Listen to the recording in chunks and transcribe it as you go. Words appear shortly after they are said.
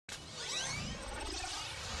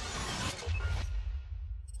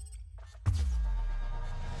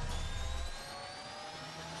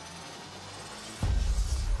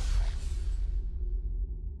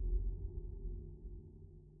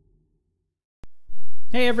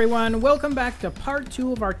Hey everyone, welcome back to part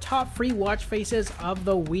 2 of our top free watch faces of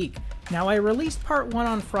the week. Now I released part 1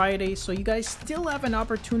 on Friday, so you guys still have an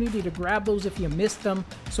opportunity to grab those if you missed them,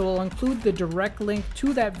 so I'll include the direct link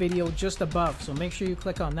to that video just above, so make sure you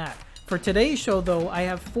click on that. For today's show though, I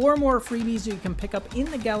have 4 more freebies that you can pick up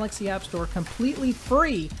in the Galaxy App Store completely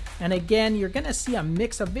free, and again, you're going to see a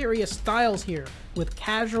mix of various styles here, with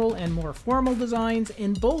casual and more formal designs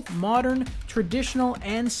in both modern, traditional,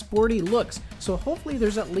 and sporty looks, so hopefully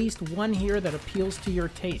there's at least one here that appeals to your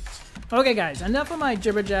tastes. Okay guys, enough of my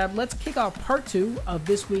jibber jab, let's kick off part 2 of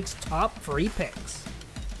this week's top free picks.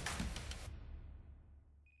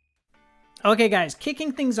 Okay guys,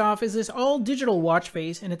 kicking things off is this all digital watch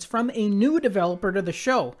face, and it's from a new developer to the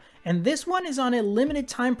show. And this one is on a limited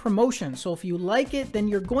time promotion, so if you like it, then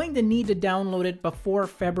you're going to need to download it before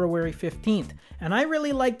February 15th. And I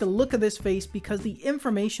really like the look of this face because the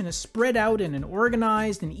information is spread out in an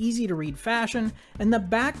organized and easy to read fashion, and the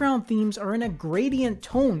background themes are in a gradient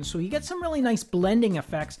tone, so you get some really nice blending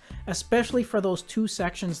effects, especially for those 2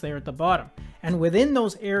 sections there at the bottom. And within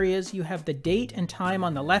those areas, you have the date and time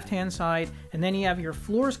on the left-hand side, and then you have your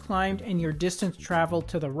floors climbed and your distance traveled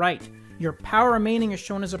to the right. Your power remaining is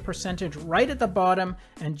shown as a percentage right at the bottom,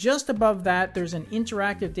 and just above that, there's an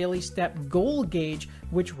interactive daily step goal gauge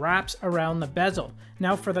which wraps around the bezel.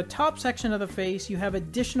 Now for the top section of the face, you have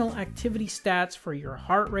additional activity stats for your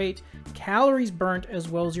heart rate, calories burnt, as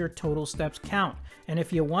well as your total steps count. And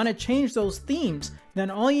if you want to change those themes,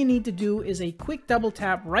 then all you need to do is a quick double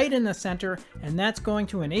tap right in the center, and that's going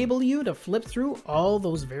to enable you to flip through all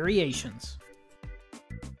those variations.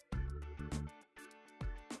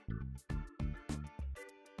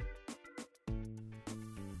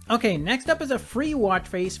 Okay, next up is a free watch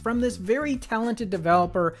face from this very talented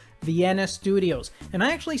developer, Vienna Studios. And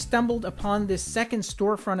I actually stumbled upon this second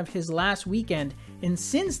storefront of his last weekend, and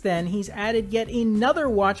since then he's added yet another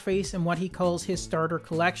watch face in what he calls his starter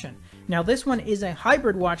collection. Now this one is a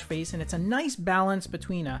hybrid watch face, and it's a nice balance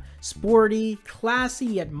between a sporty, classy,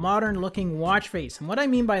 yet modern looking watch face. And what I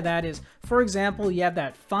mean by that is, for example, you have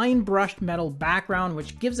that fine brushed metal background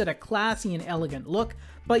which gives it a classy and elegant look,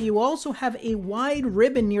 but you also have a wide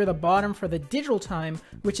ribbon near the bottom for the digital time,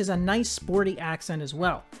 which is a nice sporty accent as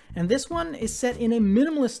well. And this one is set in a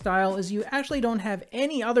minimalist style, as you actually don't have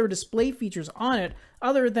any other display features on it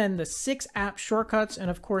other than the 6 app shortcuts and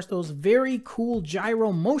of course those very cool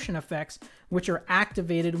gyro motion effects which are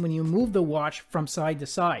activated when you move the watch from side to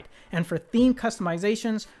side. And for theme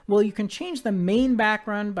customizations, well, you can change the main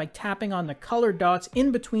background by tapping on the color dots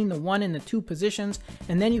in between the 1 and the 2 positions,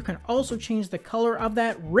 and then you can also change the color of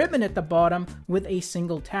that ribbon at the bottom with a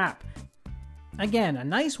single tap. Again, a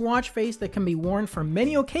nice watch face that can be worn for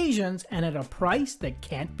many occasions and at a price that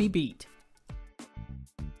can't be beat.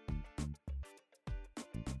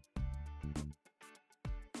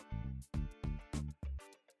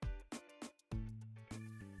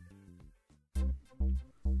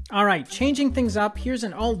 Alright, changing things up, here's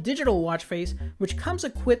an all-digital watch face which comes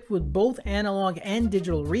equipped with both analog and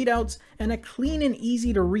digital readouts and a clean and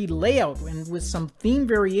easy to read layout, and with some theme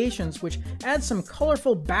variations which add some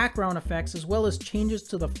colorful background effects as well as changes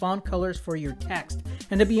to the font colors for your text.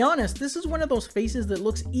 And to be honest, this is one of those faces that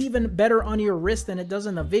looks even better on your wrist than it does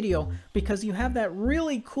in the video, because you have that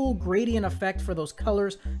really cool gradient effect for those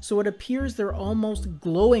colors, so it appears they're almost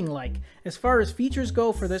glowing like. As far as features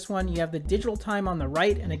go for this one, you have the digital time on the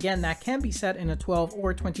right, and again, that can be set in a 12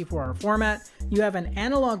 or 24-hour format. You have an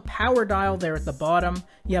analog power dial there at the bottom.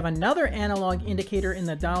 You have another analog indicator in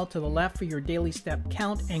the dial to the left for your daily step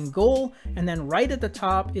count and goal, and then right at the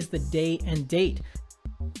top is the day and date.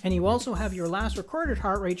 And you also have your last recorded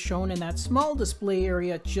heart rate shown in that small display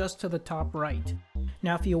area just to the top right.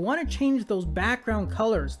 Now if you want to change those background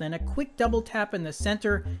colors, then a quick double tap in the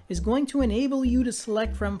center is going to enable you to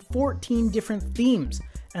select from 14 different themes.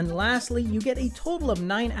 And lastly, you get a total of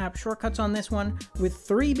 9 app shortcuts on this one, with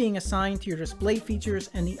 3 being assigned to your display features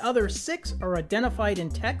and the other 6 are identified in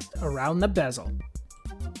text around the bezel.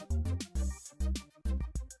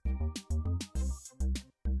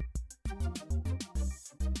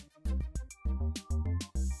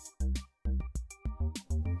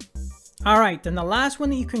 Alright, then the last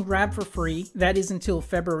one that you can grab for free, that is until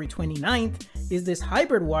February 29th, is this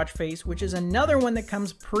hybrid watch face, which is another one that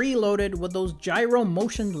comes preloaded with those gyro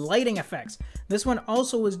motion lighting effects. This one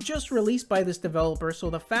also was just released by this developer, so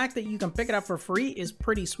the fact that you can pick it up for free is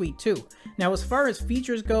pretty sweet too. Now as far as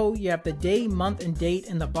features go, you have the day, month, and date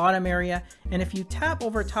in the bottom area, and if you tap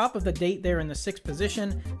over top of the date there in the 6th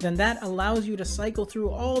position, then that allows you to cycle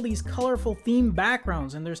through all these colorful theme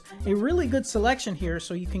backgrounds, and there's a really good selection here,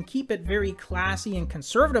 so you can keep it very classy and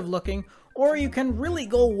conservative looking, or you can really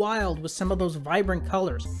go wild with some of those vibrant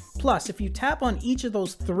colors. Plus, if you tap on each of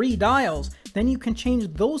those 3 dials, then you can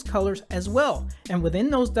change those colors as well. And within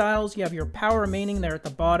those dials, you have your power remaining there at the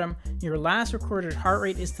bottom, your last recorded heart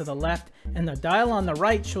rate is to the left, and the dial on the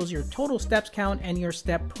right shows your total steps count and your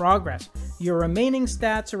step progress. Your remaining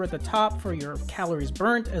stats are at the top for your calories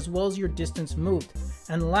burnt as well as your distance moved.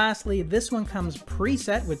 And lastly, this one comes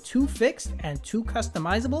preset with 2 fixed and 2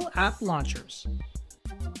 customizable app launchers.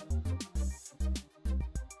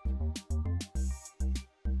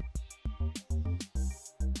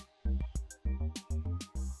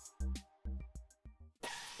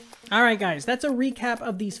 Alright guys, that's a recap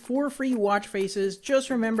of these 4 free watch faces. Just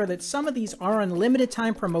remember that some of these are on limited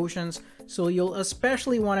time promotions, so you'll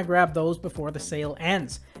especially want to grab those before the sale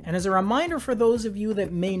ends. And as a reminder for those of you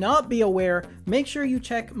that may not be aware, make sure you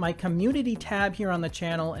check my community tab here on the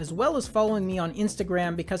channel, as well as following me on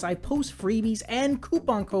Instagram, because I post freebies and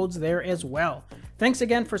coupon codes there as well. Thanks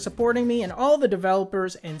again for supporting me and all the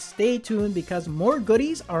developers, and stay tuned because more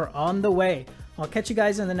goodies are on the way. I'll catch you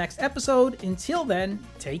guys in the next episode. Until then,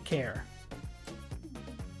 take care.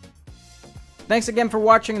 Thanks again for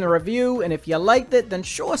watching the review, and if you liked it, then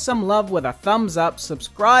show us some love with a thumbs up,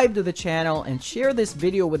 subscribe to the channel, and share this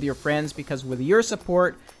video with your friends, because with your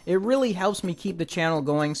support, it really helps me keep the channel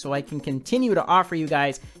going so I can continue to offer you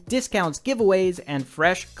guys discounts, giveaways, and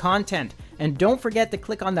fresh content. And don't forget to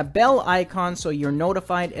click on the bell icon so you're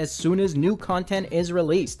notified as soon as new content is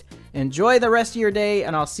released. Enjoy the rest of your day,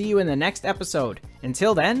 and I'll see you in the next episode.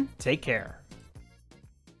 Until then, take care.